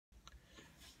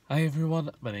Hi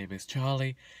everyone, my name is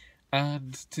Charlie,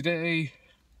 and today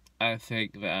I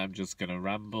think that I'm just gonna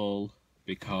ramble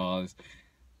because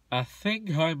I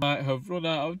think I might have run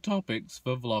out of topics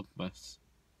for Vlogmas.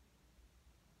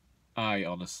 I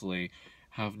honestly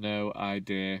have no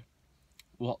idea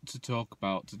what to talk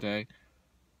about today.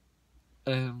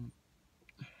 And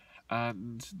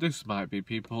this might be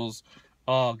people's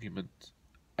argument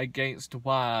against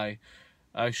why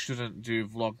I shouldn't do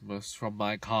Vlogmas from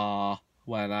my car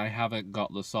when I haven't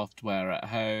got the software at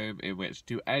home in which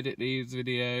to edit these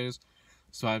videos,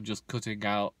 so I'm just cutting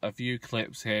out a few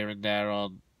clips here and there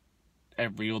on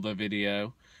every other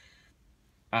video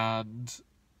and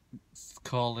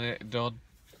calling it done.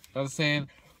 I'm saying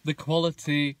the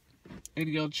quality in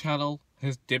your channel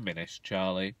has diminished,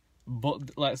 Charlie,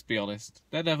 but let's be honest,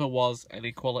 there never was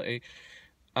any quality.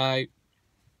 I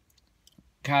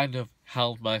kind of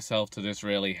held myself to this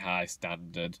really high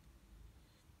standard,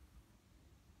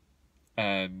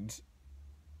 and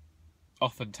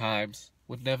oftentimes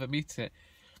would never meet it.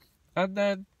 And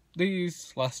then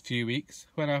these last few weeks,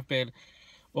 when I've been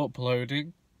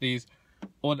uploading these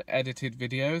unedited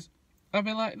videos, I've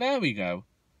been like, there we go.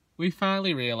 We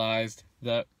finally realised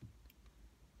that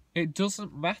it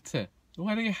doesn't matter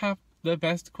whether you have the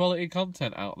best quality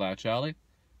content out there, Charlie,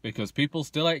 because people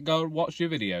still ain't going to watch your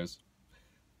videos.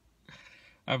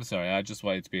 I'm sorry, I just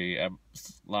wanted to be a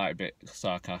slight bit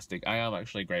sarcastic. I am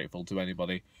actually grateful to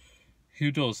anybody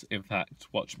who does, in fact,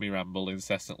 watch me ramble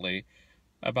incessantly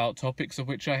about topics of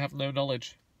which I have no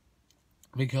knowledge,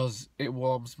 because it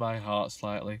warms my heart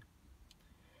slightly.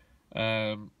 We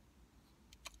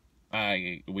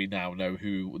now know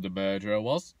who the murderer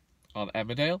was on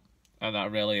Emmerdale, and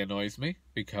that really annoys me,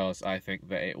 because I think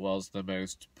that it was the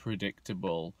most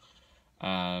predictable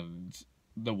and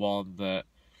the one that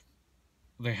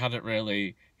they hadn't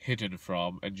really hidden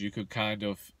from, and you could kind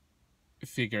of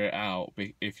figure it out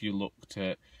if you looked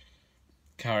at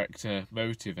character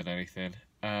motive and anything.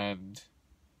 And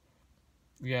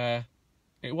yeah,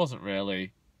 it wasn't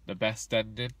really the best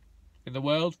ending in the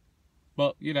world,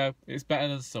 but you know, it's better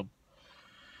than some.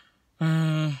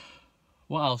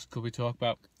 What else could we talk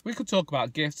about? We could talk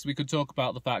about gifts. We could talk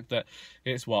about the fact that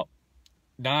it's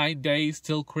 9 days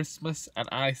till Christmas and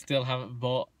I still haven't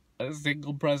bought a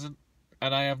single present,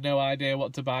 and I have no idea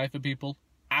what to buy for people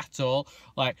at all.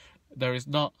 Like, there is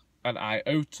not an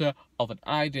iota of an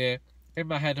idea in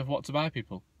my head of what to buy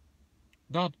people.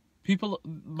 None.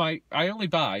 I only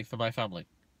buy for my family.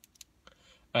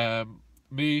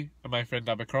 Me and my friend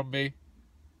Abercrombie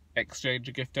exchange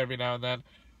a gift every now and then.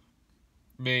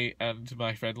 Me and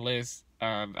my friend Liz,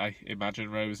 and I imagine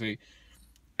Rosie,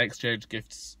 exchange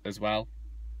gifts as well.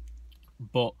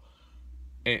 But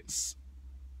it's,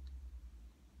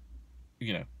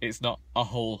 you know, it's not a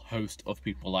whole host of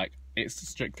people. Like, it's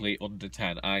strictly under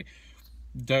 10. I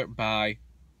don't buy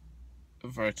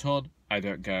for a ton. I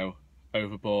don't go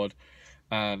overboard,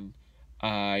 and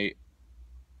I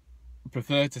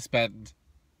prefer to spend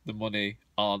the money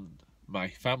on my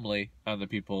family and the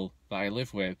people that I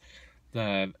live with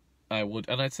than I would.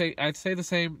 And I'd say the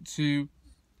same to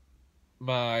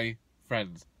my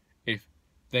friends if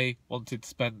they wanted to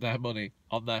spend their money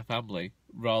on their family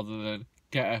rather than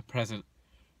get a present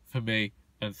for me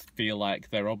and feel like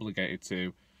they're obligated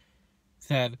to,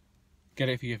 then get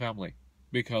it for your family,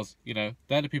 because, you know,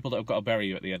 they're the people that have got to bury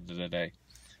you at the end of the day.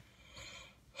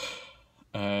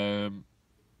 I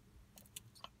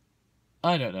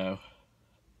don't know.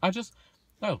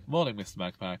 Morning, Mr.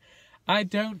 Magpie. I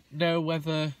don't know what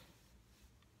it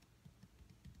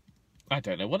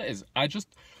is. I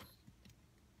just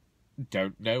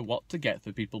don't know what to get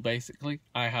for people, basically.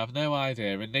 I have no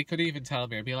idea, and they could even tell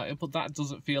me and be like, but that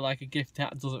doesn't feel like a gift,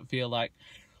 that doesn't feel like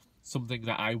something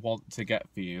that I want to get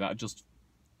for you, that just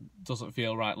doesn't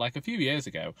feel right. Like, a few years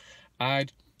ago,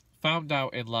 I'd found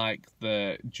out in like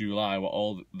the July what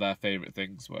all their favourite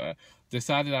things were,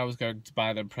 decided I was going to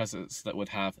buy them presents that would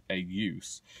have a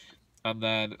use, and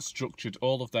then structured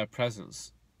all of their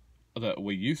presents that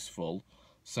were useful.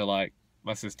 So, like,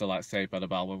 my sister liked Saved by the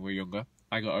Bell when we were younger.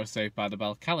 I got her a Saved by the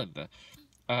Bell calendar,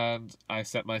 and I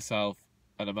set myself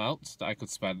an amount that I could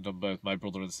spend on both my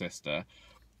brother and sister.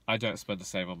 I don't spend the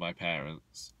same on my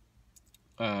parents.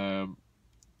 And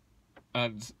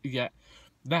yet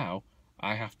now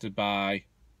I have to buy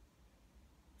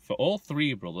for all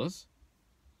three brothers,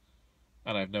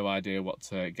 and I have no idea what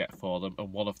to get for them,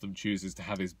 and one of them chooses to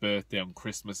have his birthday on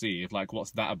Christmas Eve. Like,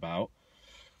 what's that about?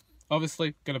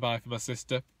 Obviously, gonna buy for my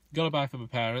sister, gotta buy for my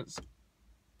parents,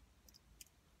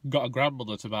 got a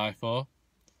grandmother to buy for,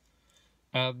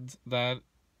 and then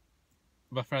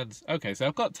my friends. Okay, so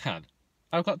I've got 10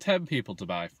 people to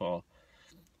buy for,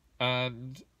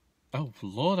 and Oh,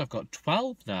 Lord, I've got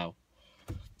 12 now.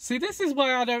 See, this is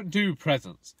why I don't do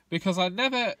presents, because I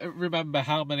never remember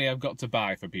how many I've got to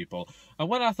buy for people. And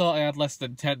when I thought I had less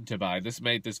than 10 to buy, this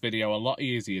made this video a lot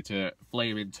easier to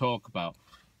flaming talk about.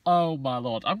 Oh my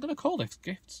Lord, I'm going to call this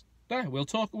gifts. There, we'll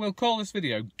call this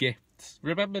video gifts.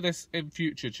 Remember this in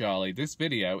future, Charlie. This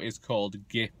video is called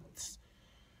gifts.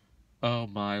 Oh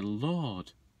my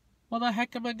Lord. What the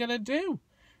heck am I going to do?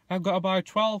 I've got to buy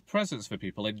 12 presents for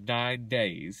people in 9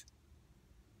 days.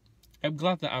 I'm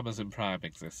glad that Amazon Prime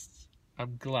exists.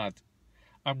 I'm glad.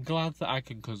 I'm glad that I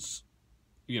can,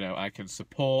 I can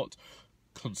support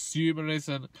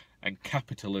consumerism and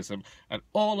capitalism and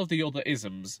all of the other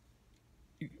isms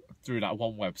through that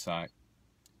one website.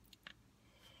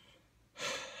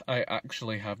 I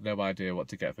actually have no idea what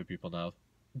to get for people now.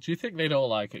 Do you think they'd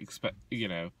all expect,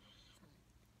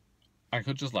 I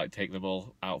could just take them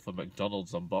all out for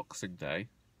McDonald's on Boxing Day.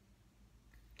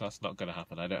 That's not going to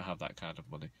happen. I don't have that kind of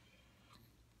money.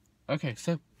 Okay,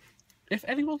 so if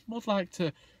anyone would like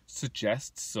to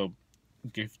suggest some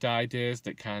gift ideas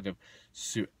that kind of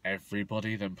suit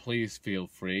everybody, then please feel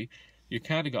free. You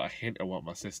kind of got a hint of what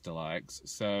my sister likes.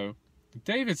 So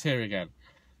David's here again.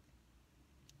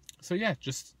 So yeah,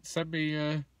 just send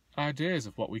me ideas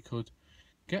of what we could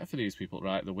get for these people.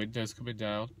 Right, the window's coming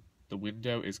down. The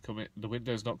window is coming. The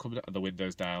window's not coming down. The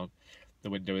window's down. The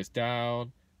window is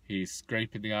down. He's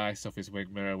scraping the ice off his wing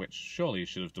mirror, which surely he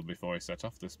should have done before he set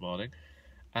off this morning.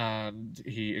 And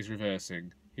he is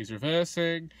reversing. He's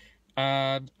reversing,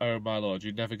 and oh my Lord,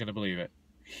 you're never going to believe it.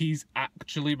 He's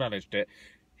actually managed it.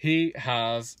 He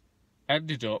has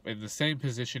ended up in the same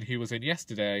position he was in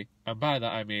yesterday, and by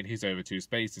that I mean he's over 2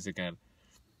 spaces again.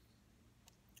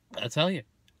 I tell you,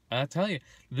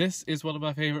 this is one of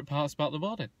my favourite parts about the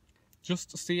morning.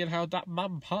 Just seeing how that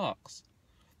man parks.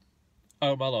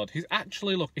 Oh my Lord, he's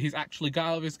actually got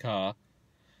out of his car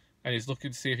and he's looking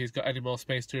to see if he's got any more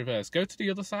space to reverse. Go to the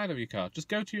other side of your car. Just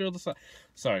go to your other side.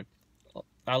 Sorry,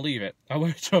 I'll leave it. I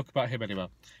won't talk about him anymore.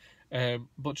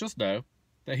 But just know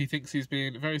that he thinks he's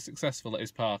been very successful at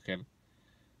his parking.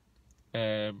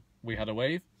 We had a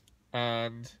wave,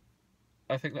 and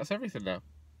I think that's everything now.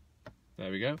 There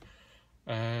we go.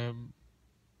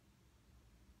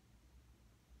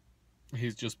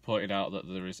 He's just pointed out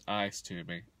that there is ice to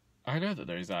me. I know that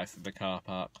there is ice in the car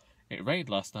park. It rained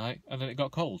last night, and then it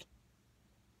got cold.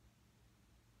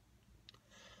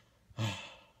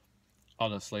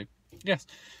 Honestly. Yes.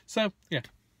 So, yeah.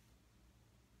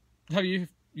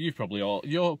 You're probably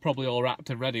all wrapped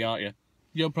and ready, aren't you?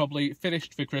 You're probably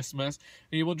finished for Christmas,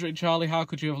 and you're wondering, Charlie, how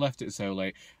could you have left it so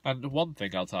late? And one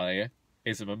thing I'll tell you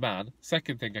is I'm a man.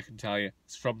 Second thing I can tell you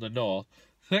is from the north.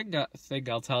 Thing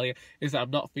I'll tell you is that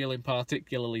I'm not feeling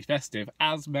particularly festive,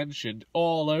 as mentioned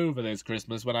all over this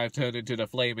Christmas when I've turned into the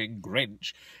flaming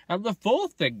Grinch. And the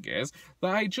fourth thing is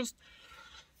that I just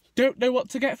don't know what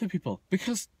to get for people,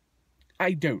 because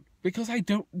I don't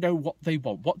know what they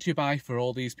want. What do you buy for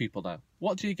all these people now?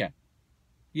 What do you get?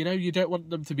 You don't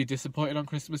want them to be disappointed on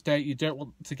Christmas Day. You don't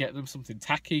want to get them something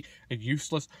tacky and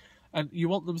useless. And you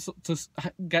want them to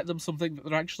get them something that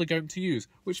they're actually going to use,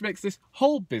 which makes this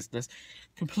whole business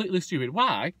completely stupid.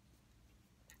 Why?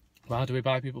 Why do we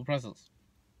buy people presents?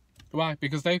 Why?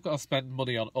 Because they've got to spend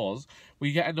money on us.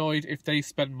 We get annoyed if they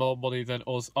spend more money than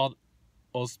us on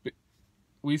us.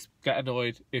 We get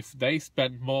annoyed if they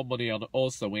spend more money on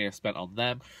us than we have spent on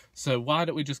them. So why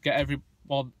don't we just get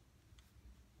everyone...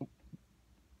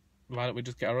 Why don't we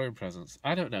just get our own presents?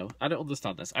 I don't know. I don't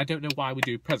understand this. I don't know why we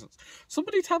do presents.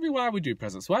 Somebody tell me why we do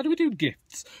presents. Why do we do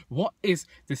gifts? What is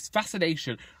this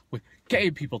fascination with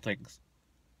getting people things?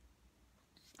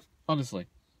 Honestly.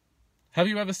 Have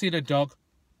you ever seen a dog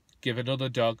give another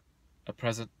dog a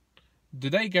present? Do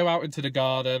they go out into the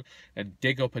garden and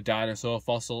dig up a dinosaur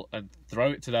fossil and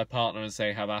throw it to their partner and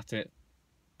say, have at it?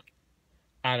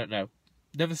 I don't know.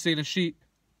 Never seen a sheep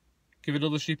give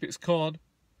another sheep its corn?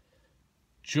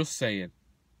 Just saying.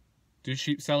 Do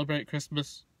sheep celebrate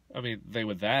Christmas? I mean, they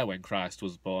were there when Christ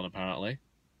was born, apparently.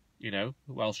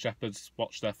 Welsh shepherds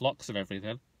watched their flocks and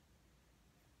everything.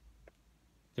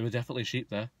 There were definitely sheep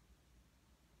there.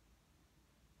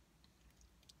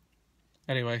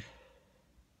 Anyway,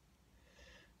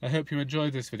 I hope you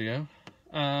enjoyed this video.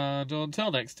 And until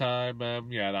next time,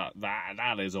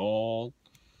 that is all.